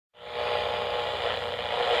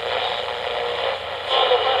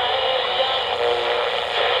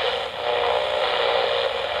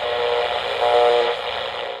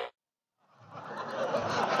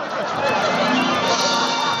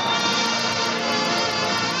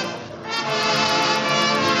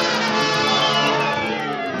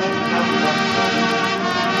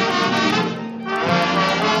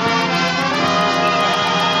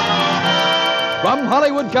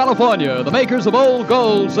Hollywood, California, the makers of Old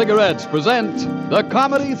Gold cigarettes present the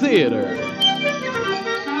Comedy Theater.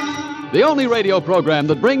 The only radio program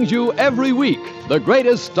that brings you every week the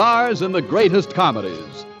greatest stars in the greatest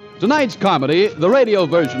comedies. Tonight's comedy, the radio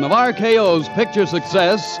version of RKO's picture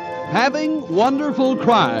success, Having Wonderful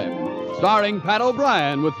Crime, starring Pat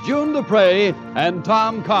O'Brien with June Dupre and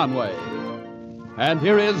Tom Conway. And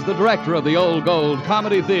here is the director of the Old Gold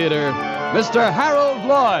Comedy Theater, Mr. Harold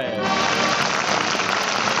Lloyd.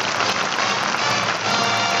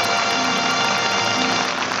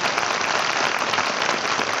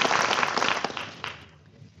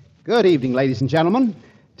 Good evening, ladies and gentlemen.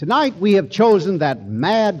 Tonight we have chosen that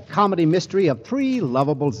mad comedy mystery of three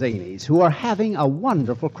lovable zanies who are having a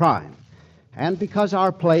wonderful crime. And because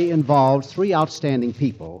our play involves three outstanding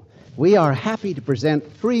people, we are happy to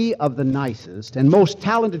present three of the nicest and most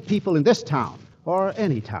talented people in this town, or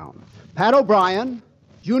any town. Pat O'Brien,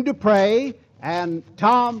 June Dupre, and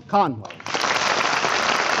Tom Conway.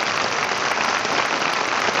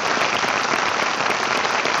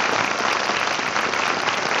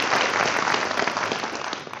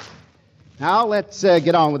 Now, let's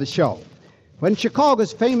get on with the show. When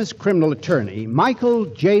Chicago's famous criminal attorney, Michael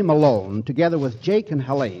J. Malone, together with Jake and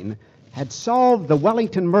Helene, had solved the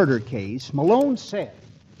Wellington murder case, Malone said,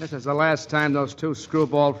 "This is the last time those two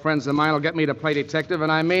screwball friends of mine will get me to play detective,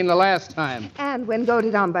 and I mean the last time." And when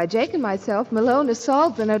goaded on by Jake and myself, Malone has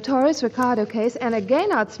solved the notorious Ricardo case and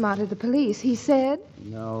again outsmarted the police. He said,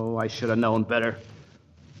 "No, I should have known better.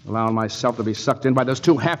 Allowing myself to be sucked in by those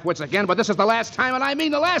two half-wits again, but this is the last time, and I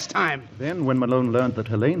mean the last time." Then, when Malone learned that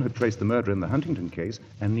Helene had traced the murder in the Huntington case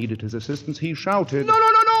and needed his assistance, he shouted, No!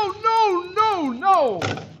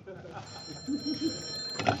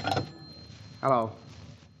 Hello.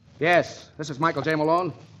 Yes, this is Michael J.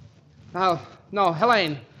 Malone. No,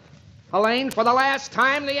 Helene. Helene, for the last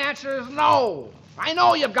time, the answer is no. I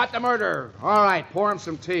know you've got the murder. All right, pour him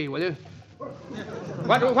some tea, will you?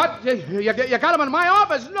 What? You got him in my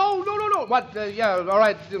office? No. What? Yeah, all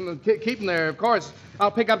right, keep him there, of course. I'll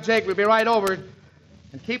pick up Jake. We'll be right over.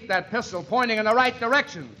 And keep that pistol pointing in the right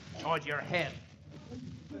direction, towards your head.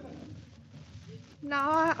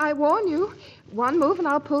 "Now, I warn you. One move and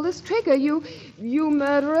I'll pull this trigger. You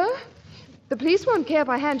murderer. The police won't care if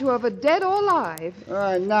I hand you over dead or alive."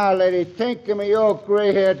 Now, lady, think of me, your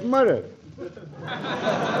gray-haired mother.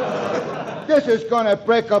 This is going to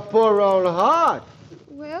break a poor old heart.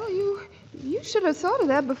 Well, you should have thought of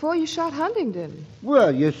that before you shot Huntington.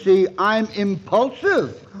 Well, you see, I'm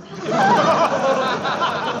impulsive.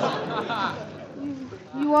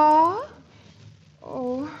 You are?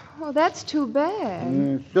 Oh, well, that's too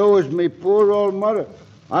bad. So is me poor old mother.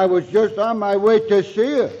 I was just on my way to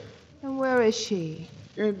see her. And where is she?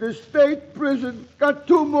 In the state prison. Got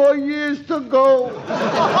 2 more years to go.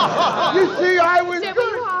 You see, I was... There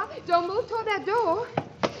you are. Don't move toward that door.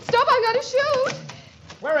 Stop, I'm going to shoot.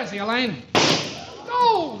 Where is he, Elaine?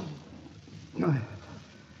 No!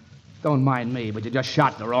 Don't mind me, but you just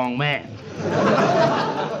shot the wrong man.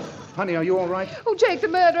 Honey, are you all right? Oh, Jake the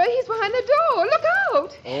murderer, he's behind the door. Look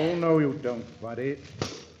out. Oh, no, you don't, buddy.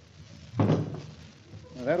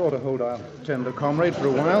 Now, that ought to hold our tender comrade for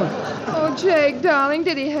a while. Oh, Jake, darling,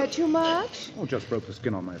 did he hurt you much? Oh, just broke the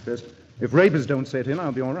skin on my fist. If rabies don't set in,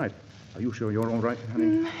 I'll be all right. Are you sure you're all right,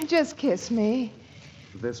 honey? Just kiss me.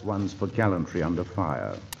 This one's for gallantry under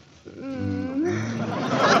fire.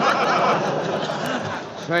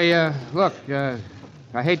 Say, look,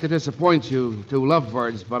 I hate to disappoint you two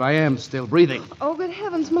lovebirds, but I am still breathing. Oh, good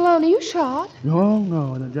heavens, Malone, are you shot? No,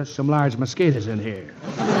 there are just some large mosquitoes in here.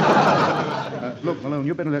 Look, Malone,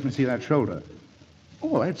 you better let me see that shoulder.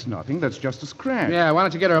 Oh, that's nothing. That's just a scratch. Yeah, why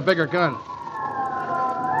don't you get her a bigger gun?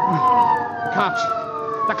 Cops!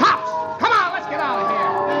 The cops! Come on, let's get out of here!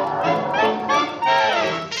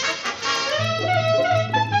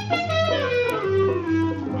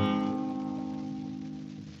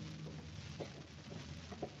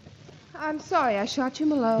 I'm sorry I shot you,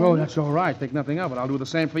 Malone. Oh, that's all right. Think nothing of it. I'll do the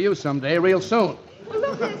same for you someday, real soon. Well,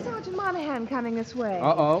 look, there's Sergeant Monahan coming this way.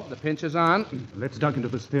 Uh-oh, the pinch is on. Let's duck into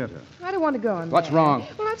this theater. I don't want to go in What's there. wrong?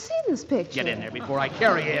 Well, I've seen this picture. Get in there before I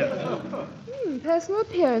carry you. Personal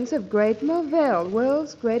appearance of Great Movell,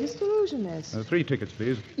 world's greatest illusionist. 3 tickets,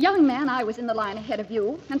 please. Young man, I was in the line ahead of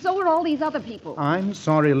you, and so were all these other people. I'm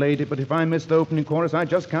sorry, lady, but if I miss the opening chorus, I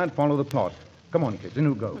just can't follow the plot. Come on, kids, in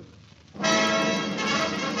you go.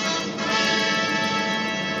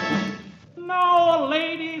 Now,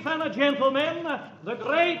 ladies and gentlemen, the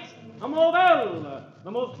great Movell,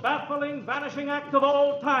 the most baffling, vanishing act of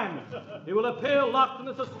all time. He will appear locked in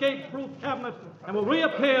this escape-proof cabinet and will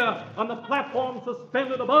reappear on the platform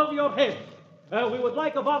suspended above your head. We would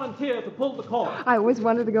like a volunteer to pull the cord. I always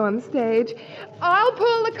wanted to go on the stage. I'll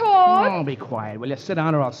pull the cord. Oh, be quiet. Will you sit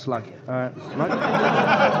down or I'll slug you?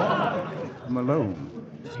 Malone.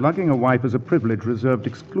 Slugging a wife is a privilege reserved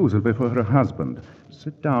exclusively for her husband.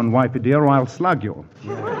 Sit down, wifey dear, or I'll slug you.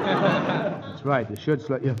 That's right. You should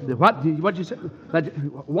slug you. What? What'd you say?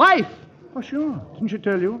 Wife! Oh, sure. Didn't she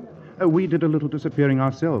tell you? We did a little disappearing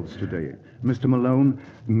ourselves today. Mr. Malone,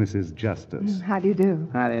 Mrs. Justice. How do you do?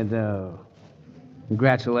 How do you do?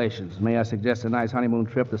 Congratulations. May I suggest a nice honeymoon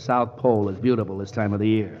trip? The South Pole is beautiful this time of the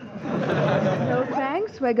year. No,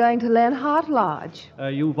 thanks. We're going to Lenhart Lodge.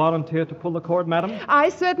 You volunteered to pull the cord, madam? I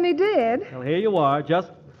certainly did. Well, here you are.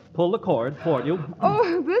 Just pull the cord for you.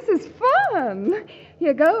 Oh, this is fun.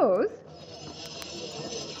 Here goes.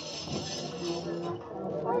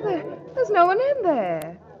 Oh, there's no one in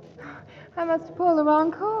there. I must have pulled the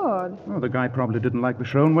wrong cord. Oh, the guy probably didn't like the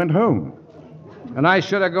show and went home. And I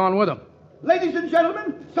should have gone with him. Ladies and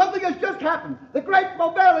gentlemen, something has just happened. The great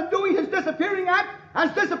Mobile, in doing his disappearing act,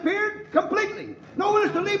 has disappeared completely. No one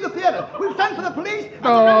is to leave the theater. We've sent for the police.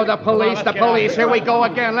 Oh, the police, the police. Here we go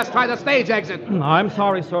again. Let's try the stage exit. I'm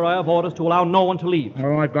sorry, sir. I have orders to allow no one to leave.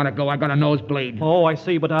 Oh, I've got to go. I've got a nosebleed. Oh, I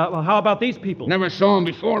see. But how about these people? Never saw him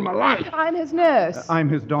before in my life. I'm his nurse. I'm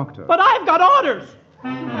his doctor. But I've got orders.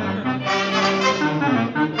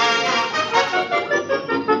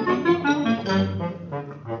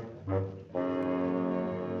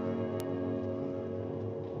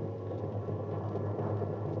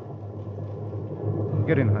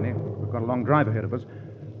 Get in, honey. We've got a long drive ahead of us.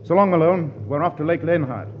 So long, Malone. We're off to Lake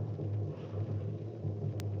Lenhart.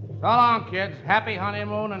 So long, kids. Happy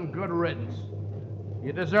honeymoon and good riddance.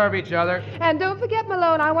 You deserve each other. And don't forget,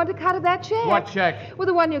 Malone, I want a cut of that check. What check? Well,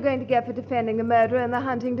 the one you're going to get for defending the murderer in the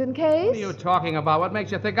Huntington case. What are you talking about? What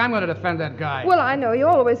makes you think I'm going to defend that guy? Well, I know you're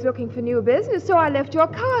always looking for new business, so I left your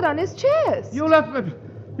card on his chest. You left me...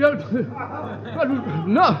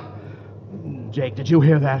 No. Jake, did you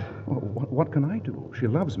hear that? Oh, what can I do? She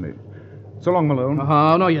loves me. So long, Malone.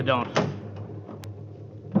 Oh, no, you don't.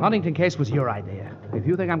 The Huntington case was your idea. If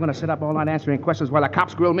you think I'm going to sit up all night answering questions while the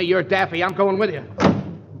cops grill me, you're daffy. I'm going with you.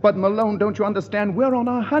 But, Malone, don't you understand? We're on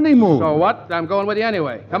our honeymoon. So what? I'm going with you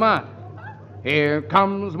anyway. Come on. Here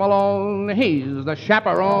comes Malone. He's the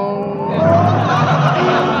chaperone.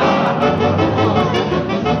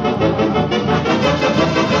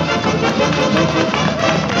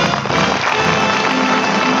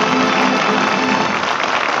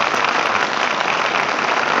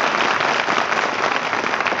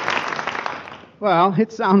 Well,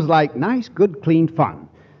 it sounds like nice, good, clean fun.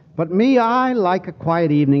 But me, I like a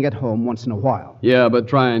quiet evening at home once in a while. Yeah, but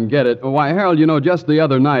try and get it. Why, Harold, just the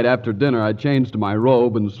other night after dinner, I changed to my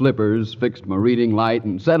robe and slippers, fixed my reading light,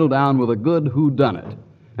 and settled down with a good whodunit.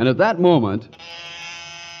 And at that moment...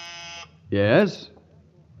 Yes?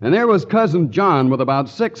 And there was Cousin John with about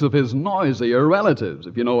 6 of his noisier relatives,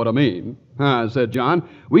 if you know what I mean. Said John,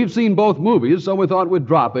 we've seen both movies, so we thought we'd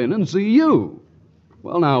drop in and see you.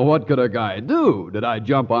 Well, now, what could a guy do? Did I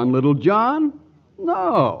jump on little John?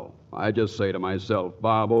 No. I just say to myself,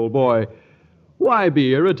 Bob, old boy, why be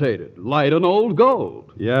irritated? Light an old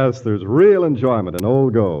gold. Yes, there's real enjoyment in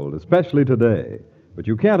old gold, especially today. But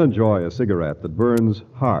you can't enjoy a cigarette that burns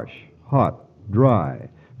harsh, hot, dry.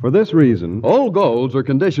 For this reason... Old golds are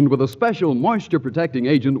conditioned with a special moisture-protecting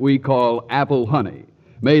agent we call apple honey.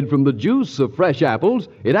 Made from the juice of fresh apples,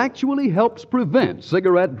 it actually helps prevent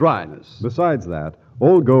cigarette dryness. Besides that,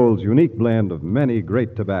 Old Gold's unique blend of many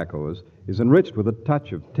great tobaccos is enriched with a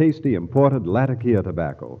touch of tasty imported Latakia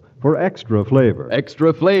tobacco for extra flavor.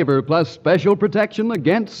 Extra flavor plus special protection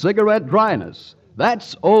against cigarette dryness.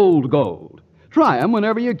 That's Old Gold. Try 'em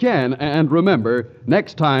whenever you can, and remember,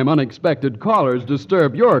 next time unexpected callers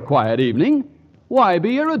disturb your quiet evening, why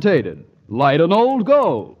be irritated? Light an Old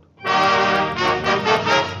Gold.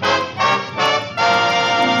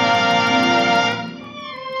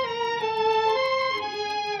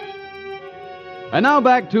 And now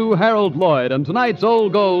back to Harold Lloyd and tonight's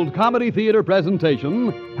Old Gold Comedy Theater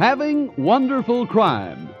presentation, Having Wonderful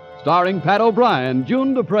Crime, starring Pat O'Brien,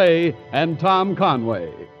 June Dupre, and Tom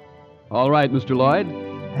Conway. All right, Mr. Lloyd.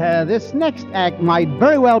 This next act might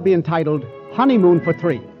very well be entitled Honeymoon for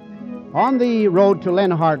Three. On the road to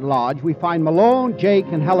Lenhart Lodge, we find Malone, Jake,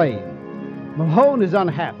 and Helene. Malone is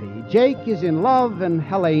unhappy, Jake is in love, and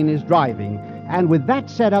Helene is driving. And with that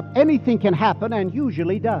set up, anything can happen, and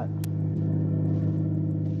usually does.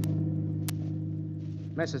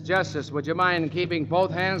 Mrs. Justice, would you mind keeping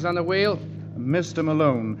both hands on the wheel? Mr.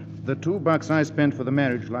 Malone, the $2 I spent for the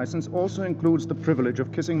marriage license also includes the privilege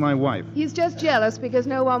of kissing my wife. He's just jealous because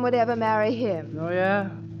no one would ever marry him. Oh, yeah?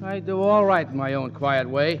 I do all right in my own quiet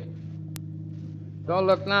way. Don't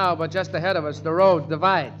look now, but just ahead of us, the road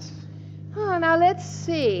divides. Oh, now let's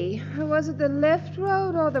see. Was it the left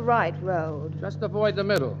road or the right road? Just avoid the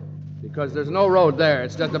middle, because there's no road there.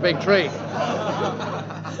 It's just a big tree.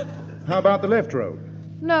 How about the left road?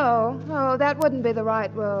 No, that wouldn't be the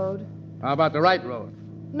right road. How about the right road?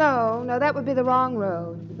 No, that would be the wrong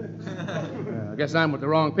road. I guess I'm with the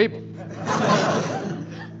wrong people.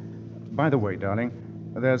 By the way, darling,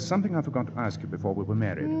 there's something I forgot to ask you before we were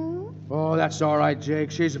married. Oh, that's all right,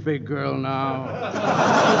 Jake. She's a big girl now.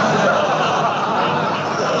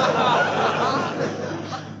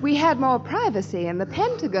 We had more privacy in the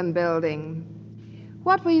Pentagon building.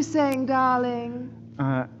 What were you saying, darling?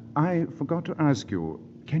 I forgot to ask you,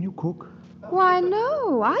 can you cook? Why,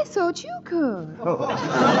 no. I thought you could.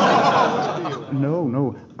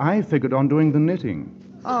 No. I figured on doing the knitting.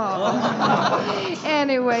 Oh.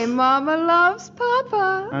 Anyway, Mama loves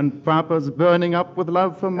Papa. And Papa's burning up with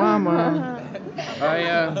love for Mama.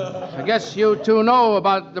 I guess you two know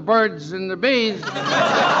about the birds and the bees.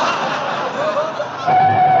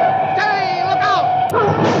 Hey, look out!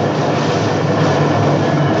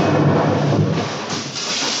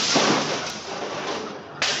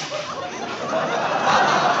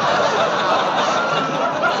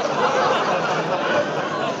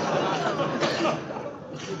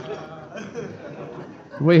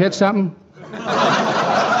 We hit something?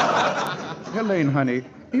 Helene, honey,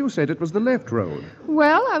 you said it was the left road.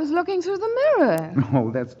 Well, I was looking through the mirror.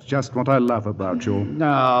 Oh, that's just what I love about you.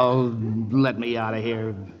 No, let me out of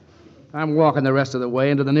here. I'm walking the rest of the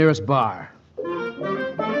way into the nearest bar.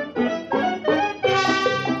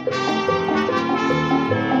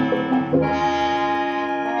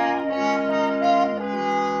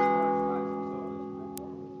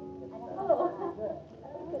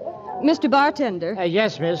 Mr. Bartender.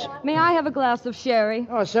 Yes, miss. May I have a glass of sherry?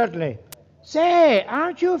 Oh, certainly. Say,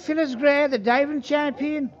 aren't you Phyllis Gray, the diving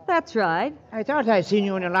champion? That's right. I thought I'd seen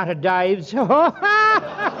you in a lot of dives. Oh,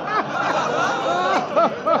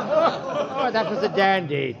 that was a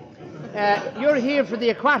dandy. You're here for the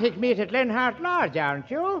aquatic meet at Lenhart Lodge,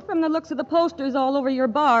 aren't you? From the looks of the posters all over your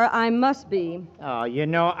bar, I must be. Oh, you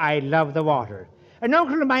know, I love the water. An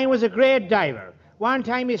uncle of mine was a great diver. One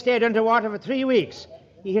time he stayed underwater for 3 weeks.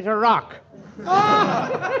 He hit a rock. Oh,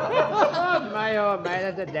 my,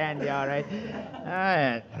 that's a dandy, all right.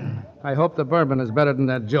 I hope the bourbon is better than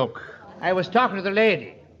that joke. I was talking to the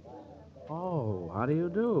lady. Oh, how do you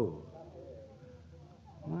do?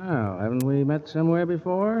 Well, haven't we met somewhere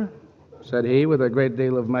before? Said he with a great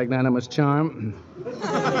deal of magnanimous charm.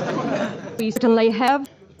 We certainly have.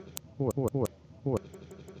 I'll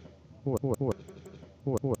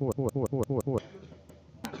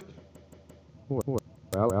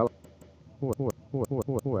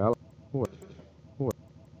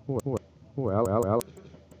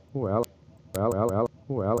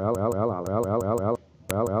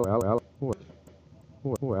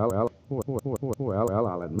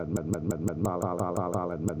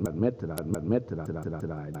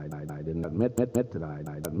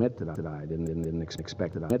admit that I didn't admit that I didn't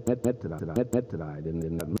expect it.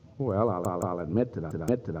 Well, I'll admit that I didn't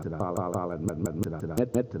admit that I'll admit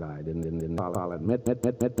that I didn't I'll admit that I didn't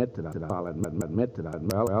admit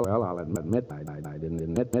that I didn't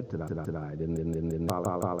admit that I didn't I'll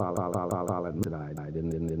admit that I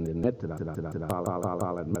didn't admit that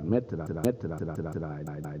I'll admit that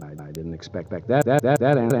I didn't expect that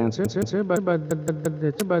answer, but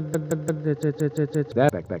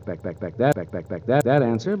that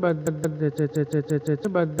answer, but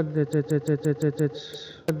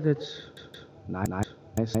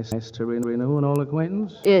it's nice to renew an old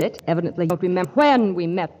acquaintance. It evidently don't remember when we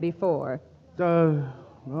met before.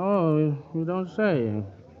 Oh, you don't say.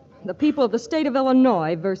 The people of the state of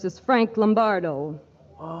Illinois versus Frank Lombardo.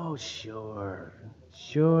 Oh, sure.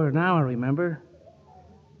 Now I remember.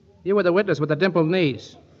 You were the witness with the dimpled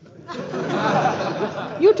knees.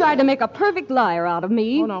 You tried to make a perfect liar out of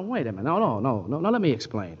me. Oh, no, wait a minute. No, let me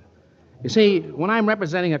explain. You see, when I'm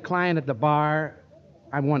representing a client at the bar,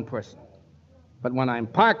 I'm one person. But when I'm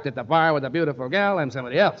parked at the bar with a beautiful gal, I'm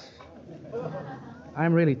somebody else.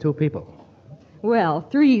 I'm really two people. Well,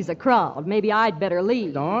 three's a crowd. Maybe I'd better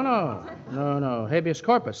leave. No. Habeas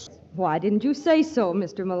corpus. Why didn't you say so,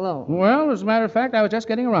 Mr. Malone? Well, as a matter of fact, I was just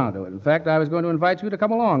getting around to it. In fact, I was going to invite you to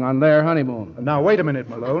come along on their honeymoon. Now, wait a minute,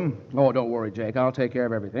 Malone. Oh, don't worry, Jake. I'll take care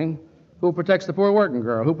of everything. Who protects the poor working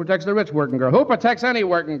girl? Who protects the rich working girl? Who protects any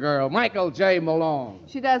working girl? Michael J. Malone.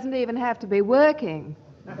 She doesn't even have to be working.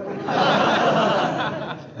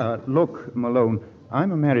 Look, Malone,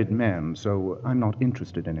 I'm a married man, so I'm not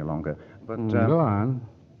interested any longer. But Go on.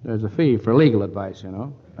 There's a fee for legal advice, you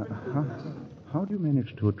know. How do you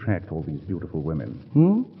manage to attract all these beautiful women?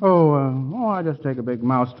 I just take a big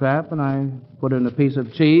mousetrap and I put in a piece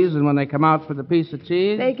of cheese, and when they come out for the piece of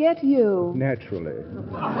cheese... They get you. Naturally.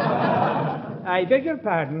 I beg your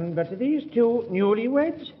pardon, but are these two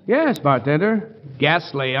newlyweds? Yes, bartender.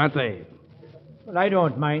 Ghastly, aren't they? Well, I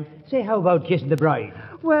don't mind. Say, how about kissing the bride?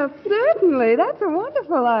 Well, certainly. That's a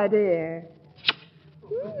wonderful idea.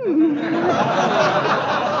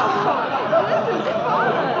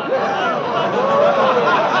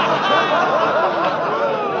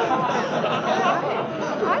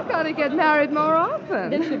 I've got to get married more often.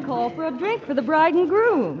 They should call for a drink for the bride and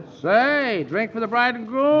groom. Say, drink for the bride and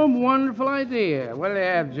groom? Wonderful idea. What do they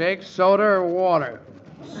have, Jake? Soda or water?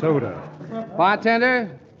 Soda.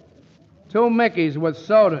 Bartender, 2 Mickeys with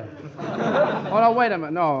soda. Oh, no, wait a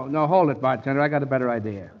minute. No, hold it, bartender. I got a better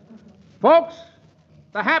idea. Folks,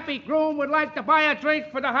 the happy groom would like to buy a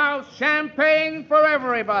drink for the house. Champagne for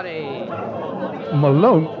everybody.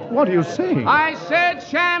 Malone, what are you saying? I said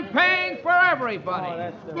champagne for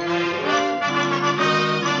everybody.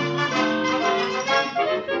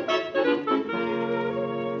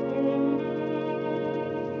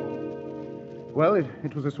 Well,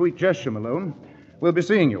 it was a sweet gesture, Malone. We'll be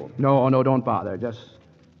seeing you. No, don't bother. Just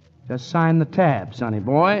sign the tab, sonny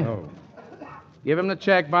boy. Oh. Give him the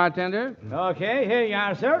check, bartender. Okay, here you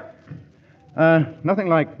are, sir. Nothing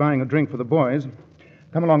like buying a drink for the boys.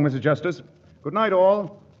 Come along, Mrs. Justice. Good night,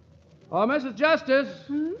 all. Oh, Mrs. Justice.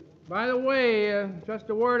 By the way, just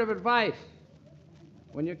a word of advice.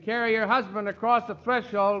 When you carry your husband across the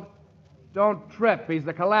threshold, don't trip. He's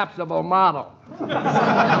the collapsible model.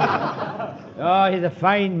 Oh, he's a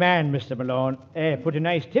fine man, Mr. Malone. Put a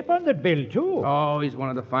nice tip on the bill, too. Oh, he's one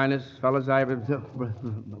of the finest fellas I've ever...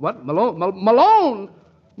 What? Malone?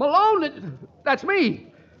 Malone? That's me.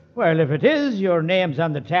 Well, if it is, your name's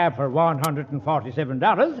on the tab for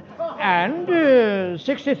 $147 and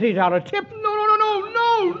 $63 tip. No.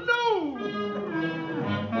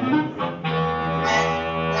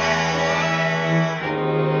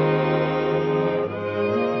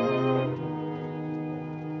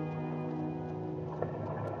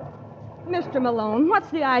 Mr. Malone, what's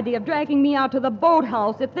the idea of dragging me out to the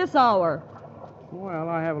boathouse at this hour? Well,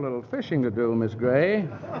 I have a little fishing to do, Miss Gray.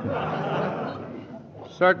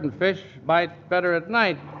 Certain fish bite better at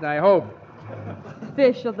night, I hope.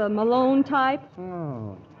 Fish of the Malone type?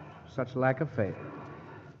 Oh, such lack of faith.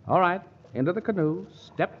 All right, into the canoe,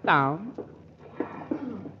 step down.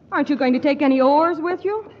 Aren't you going to take any oars with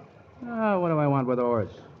you? Oh, what do I want with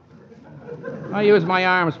oars? I use my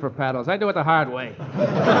arms for paddles. I do it the hard way.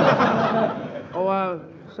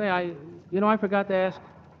 I forgot to ask.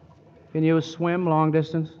 Can you swim long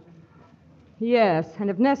distance? Yes, and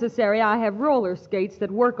if necessary, I have roller skates that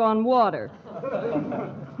work on water.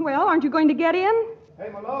 Well, aren't you going to get in? Hey,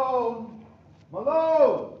 Malone!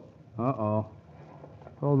 Malone! Uh-oh.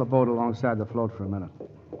 Hold the boat alongside the float for a minute.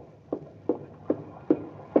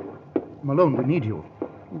 Malone, we need you.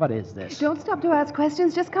 What is this? Don't stop to ask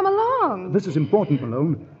questions. Just come along. This is important,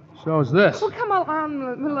 Malone. So's this. Well, come along,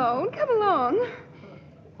 Malone. Come along.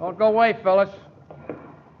 Don't go away, fellas.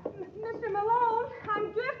 Mr. Malone,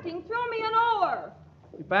 I'm drifting. Throw me an oar.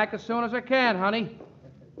 Be back as soon as I can, honey.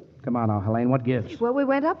 Come on now, Helene. What gives? Well, we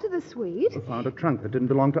went up to the suite. We found a trunk that didn't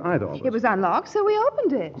belong to either of us. It was unlocked, so we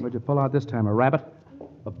opened it. What'd you pull out this time? A rabbit?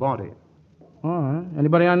 A body. All right.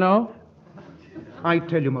 Anybody I know? I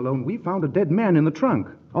tell you, Malone, we found a dead man in the trunk.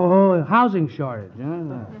 Oh, housing shortage.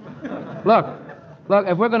 Huh? Look,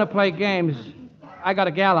 if we're going to play games, I got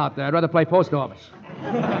a gal out there. I'd rather play post office.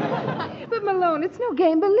 But, Malone, it's no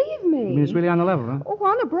game, believe me. You mean it's really on the level, huh? Oh,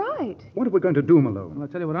 honor bright. What are we going to do, Malone? Well, I'll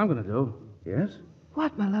tell you what I'm going to do. Yes?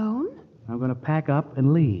 What, Malone? I'm going to pack up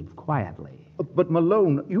and leave quietly. But,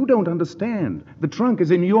 Malone, you don't understand. The trunk is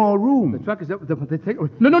in your room. The trunk is... No!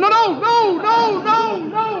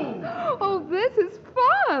 Oh, this is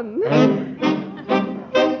fun.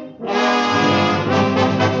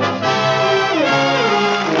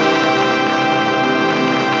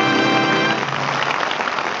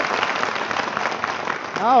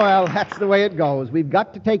 Oh, well, that's the way it goes. We've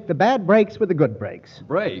got to take the bad breaks with the good breaks.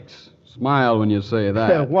 Breaks? Smile when you say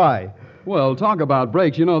that. Why? Well, talk about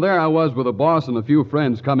breaks. You know, there I was with a boss and a few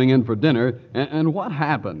friends coming in for dinner, and what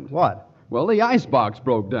happened? What? Well, the icebox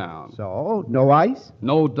broke down. So, no ice?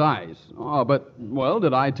 No dice. Oh, but, well,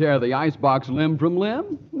 did I tear the icebox limb from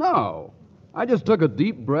limb? No. I just took a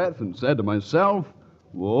deep breath and said to myself,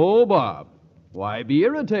 whoa, Bob, why be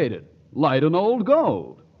irritated? Light an old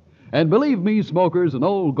gold. And believe me, smokers, an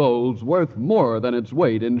old gold's worth more than its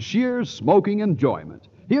weight in sheer smoking enjoyment.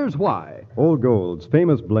 Here's why. Old Gold's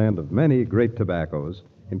famous blend of many great tobaccos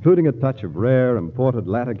including a touch of rare imported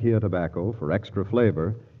Latakia tobacco for extra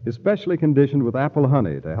flavor, is specially conditioned with apple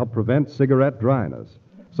honey to help prevent cigarette dryness.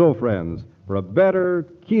 So, friends, for a better,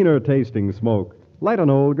 keener tasting smoke, light an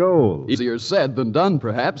Old Gold. Easier said than done,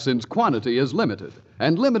 perhaps, since quantity is limited,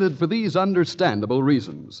 and limited for these understandable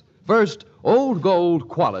reasons. First, Old Gold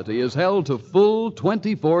quality is held to full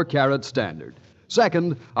 24-carat standard.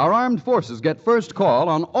 Second, our armed forces get first call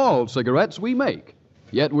on all cigarettes we make.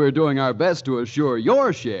 Yet we're doing our best to assure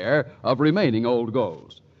your share of remaining Old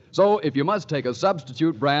Golds. So if you must take a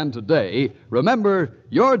substitute brand today, remember,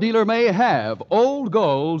 your dealer may have Old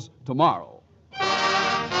Golds tomorrow.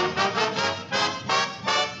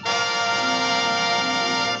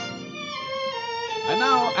 And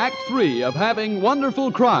now, Act 3 of Having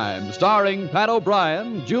Wonderful Crime, starring Pat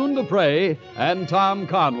O'Brien, June Dupre, and Tom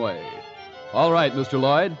Conway. All right, Mr.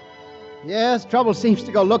 Lloyd. Yes, trouble seems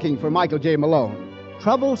to go looking for Michael J. Malone.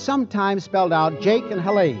 Trouble sometimes spelled out Jake and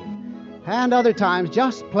Helene, and other times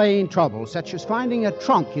just plain trouble, such as finding a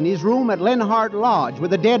trunk in his room at Lenhart Lodge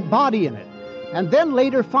with a dead body in it, and then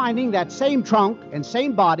later finding that same trunk and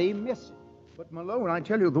same body missing. But, Malone, I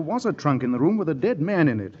tell you, there was a trunk in the room with a dead man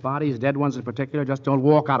in it. Bodies, dead ones in particular, just don't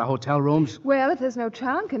walk out of hotel rooms. Well, if there's no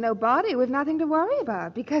trunk and no body, we've nothing to worry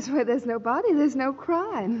about, because where there's no body, there's no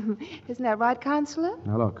crime. Isn't that right, Counselor?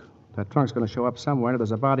 Now, look, that trunk's going to show up somewhere, and if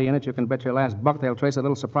there's a body in it, you can bet your last buck they'll trace a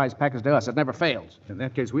little surprise package to us. It never fails. In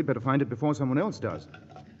that case, we'd better find it before someone else does.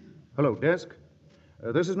 Hello, desk.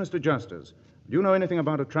 This is Mr. Justice. Do you know anything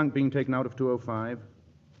about a trunk being taken out of 205?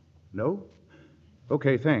 No?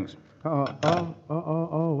 Okay, thanks.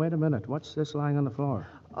 Wait a minute. What's this lying on the floor?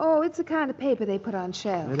 Oh, it's the kind of paper they put on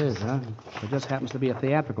shelves. It is, huh? It just happens to be a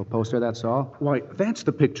theatrical poster, that's all. Why, that's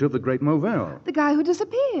the picture of the great Movell. The guy who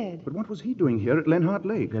disappeared. But what was he doing here at Lenhart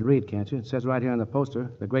Lake? You can read, can't you? It says right here on the poster,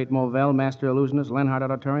 the great Movell, Master Illusionist, Lenhart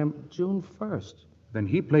Auditorium, June 1st. Then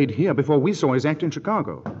he played here before we saw his act in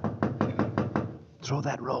Chicago. Throw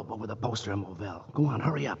that robe over the poster of Movell. Go on,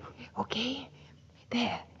 hurry up. Okay.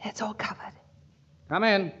 There, that's all covered. Come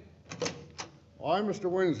in. I'm Mr.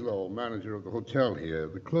 Winslow, manager of the hotel here.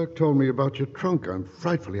 The clerk told me about your trunk. I'm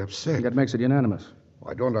frightfully upset. That makes it unanimous.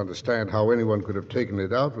 I don't understand how anyone could have taken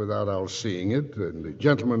it out without our seeing it. And the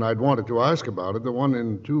gentleman I'd wanted to ask about it, the one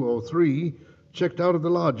in 203, checked out of the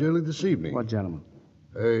lodge early this evening. What gentleman?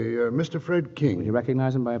 Mr. Fred King. Would you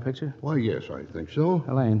recognize him by a picture? Why, yes, I think so.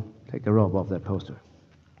 Helene, take the robe off that poster.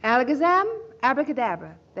 Alakazam,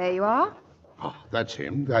 abracadabra. There you are. Oh, that's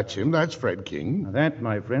him. That's Fred King. Now that,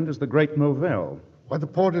 my friend, is the great Movell. Why, the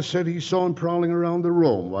porter said he saw him prowling around the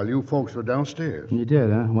room while you folks were downstairs. You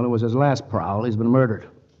did, huh? Well, it was his last prowl. He's been murdered.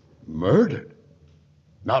 Murdered?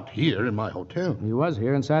 Not here in my hotel. He was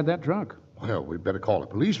here inside that trunk. Well, we'd better call the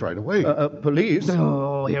police right away. Police?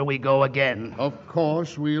 Oh, here we go again. Of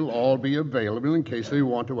course, we'll all be available in case they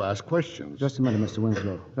want to ask questions. Just a minute, Mr.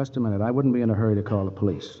 Winslow. Just a minute. I wouldn't be in a hurry to call the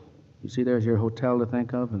police. You see, there's your hotel to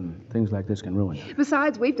think of, and things like this can ruin you.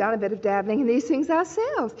 Besides, we've done a bit of dabbling in these things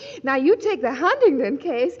ourselves. Now, you take the Huntington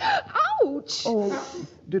case. Ouch! Oh,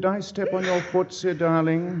 did I step on your foot, Sir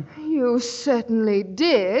Darling? You certainly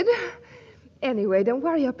did. Anyway, don't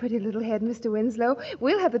worry your pretty little head, Mr. Winslow.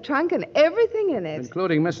 We'll have the trunk and everything in it.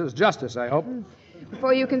 Including Mrs. Justice, I hope.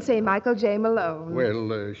 Before you can say Michael J. Malone.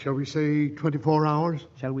 Well, shall we say 24 hours?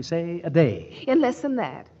 Shall we say a day? In less than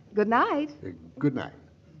that. Good night. Good night.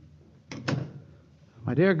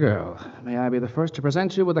 My dear girl, may I be the first to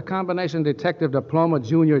present you with a combination detective diploma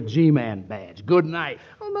junior G-man badge. Good night.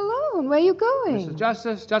 Oh, Malone, where are you going? Mrs.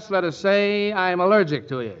 Justice, just let us say I'm allergic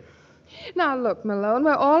to you. Now, look, Malone,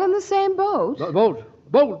 we're all in the same boat. Boat.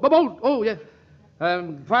 Oh, yeah.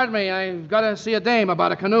 Pardon me, I've got to see a dame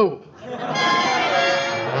about a canoe.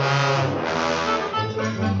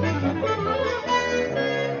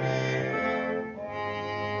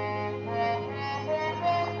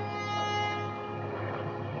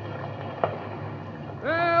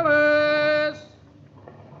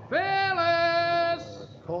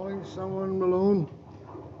 Calling someone, Malone?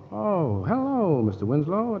 Oh, hello, Mr.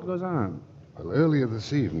 Winslow. What goes on? Well, earlier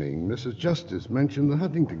this evening, Mrs. Justice mentioned the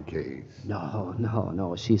Huntington case.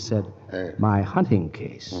 No. She said my hunting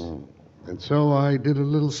case. And so I did a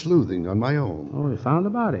little sleuthing on my own. Oh, you found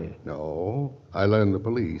the body? No. I learned the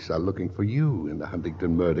police are looking for you in the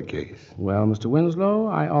Huntington murder case. Well, Mr. Winslow,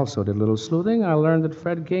 I also did a little sleuthing. I learned that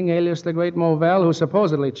Fred King, alias the Great Movell, who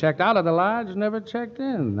supposedly checked out of the lodge, never checked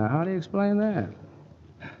in. Now, how do you explain that?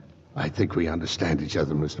 I think we understand each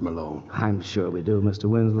other, Mr. Malone. I'm sure we do, Mr.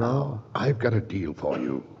 Winslow. I've got a deal for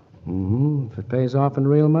you. If it pays off in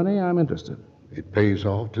real money, I'm interested. It pays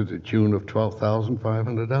off to the tune of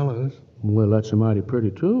 $12,500. Well, that's a mighty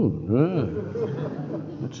pretty tune. Huh?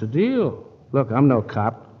 That's a deal. Look, I'm no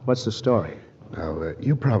cop. What's the story? Now,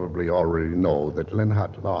 you probably already know that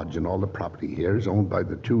Lenhart Lodge and all the property here is owned by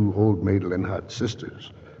the two old maid Lenhart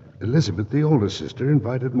sisters. Elizabeth, the older sister,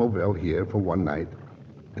 invited Movell here for one night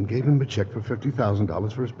and gave him a check for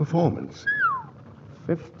 $50,000 for his performance.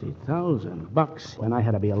 $50,000? And I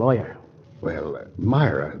had to be a lawyer. Well,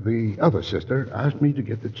 Myra, the other sister, asked me to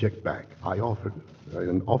get the check back. I offered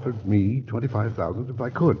me $25,000 if I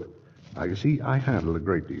could. Now, you see, I handle a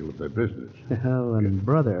great deal of their business. Hell, and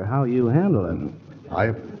brother, how you handle it? I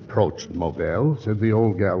approached Movell, said the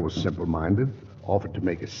old gal was simple-minded, offered to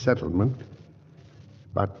make a settlement,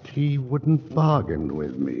 but he wouldn't bargain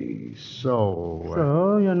with me, so...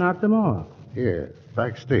 So you knocked him off? Here,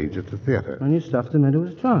 backstage at the theater. And you stuffed him into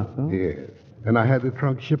his trunk, huh? Yes. And I had the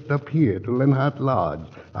trunk shipped up here to Lenhart Lodge.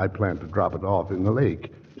 I planned to drop it off in the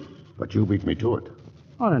lake, but you beat me to it.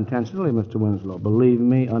 Unintentionally, Mr. Winslow. Believe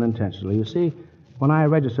me, unintentionally. You see, when I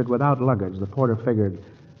registered without luggage, the porter figured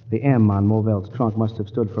the M on Movell's trunk must have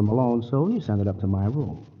stood for Malone, so he sent it up to my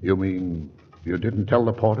room. You mean you didn't tell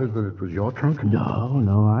the porter that it was your trunk?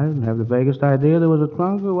 No, I didn't have the vaguest idea there was a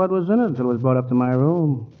trunk or what was in it until it was brought up to my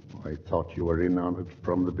room. I thought you were in on it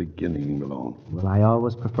from the beginning, Malone. Well, I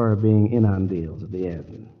always prefer being in on deals at the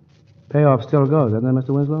end. Payoff still goes, doesn't it,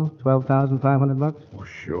 Mr. Winslow? $12,500? Oh,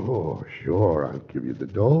 sure. I'll give you the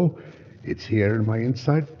dough. It's here in my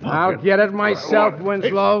inside pocket. I'll get it myself,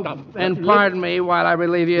 Winslow. And pardon me while I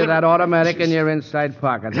relieve you of that automatic in your inside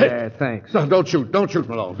pocket. There, thanks. No, don't shoot,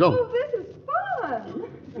 Malone. Don't. Oh, this is fun.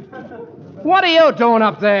 What are you doing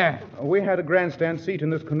up there? We had a grandstand seat in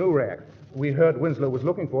this canoe rack. We heard Winslow was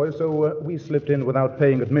looking for you, so we slipped in without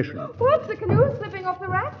paying admission. What's the canoe slipping off the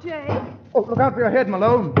rack, Jake? Oh, look out for your head,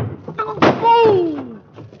 Malone. Oh!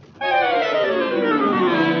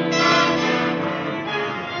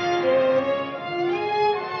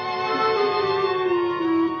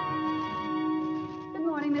 Good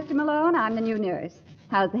morning, Mr. Malone. I'm the new nurse.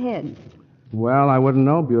 How's the head? Well, I wouldn't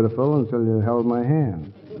know, beautiful, until you held my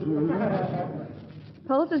hand.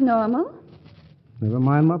 Pulse is normal. Never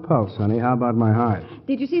mind my pulse, honey. How about my heart?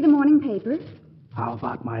 Did you see the morning paper? How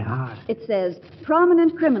about my heart? It says,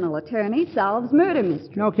 prominent criminal attorney solves murder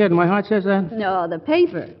mystery. No kidding. My heart says that? No, the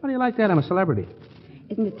paper. How do you like that? I'm a celebrity.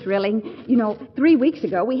 Isn't it thrilling? You know, 3 weeks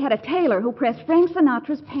ago, we had a tailor who pressed Frank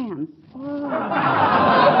Sinatra's pants.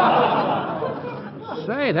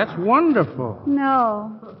 Say, that's wonderful.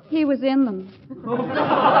 No, he was in them.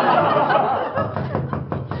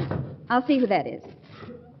 I'll see who that is.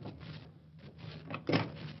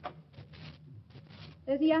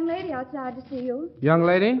 There's a young lady outside to see you. Young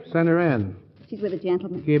lady, send her in. She's with a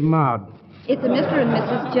gentleman. Keep him out. It's a Mr. and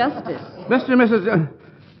Mrs. Justice. Mr. and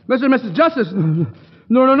Mrs. Justice.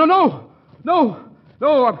 No.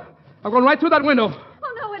 I'm going right through that window.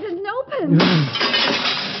 Oh, no, it isn't open.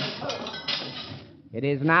 It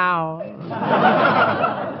is now.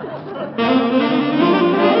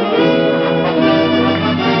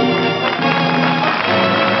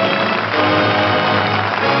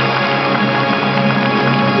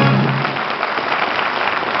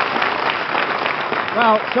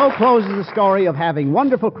 Well, so closes the story of having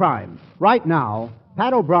wonderful crime. Right now,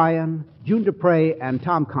 Pat O'Brien, June Dupre, and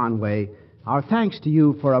Tom Conway, our thanks to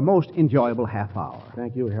you for a most enjoyable half hour.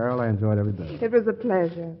 Thank you, Harold. I enjoyed every bit. It was a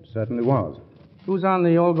pleasure. Certainly was. Who's on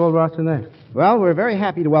the old gold roster next? Well, we're very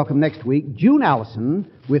happy to welcome next week June Allison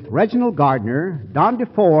with Reginald Gardner, Don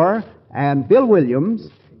DeFore, and Bill Williams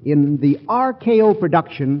in the RKO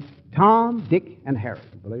production, Tom, Dick, and Harry.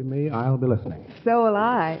 Believe me, I'll be listening. So will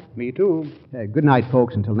I. Me too. Good night,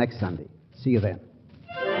 folks, until next Sunday. See you then.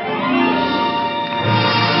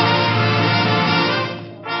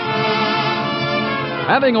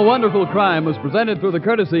 Having a Wonderful Crime was presented through the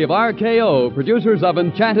courtesy of RKO, producers of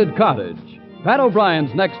Enchanted Cottage. Pat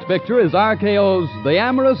O'Brien's next picture is RKO's The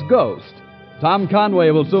Amorous Ghost. Tom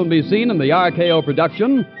Conway will soon be seen in the RKO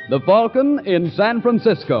production, The Falcon in San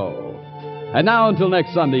Francisco. And now, until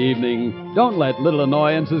next Sunday evening, don't let little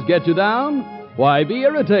annoyances get you down. Why be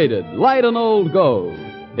irritated? Light an old gold.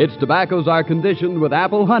 Its tobaccos are conditioned with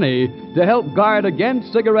apple honey to help guard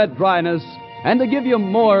against cigarette dryness and to give you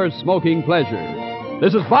more smoking pleasure.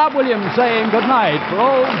 This is Bob Williams saying good night for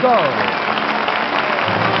Old Gold.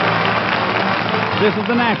 This is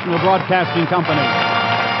the National Broadcasting Company.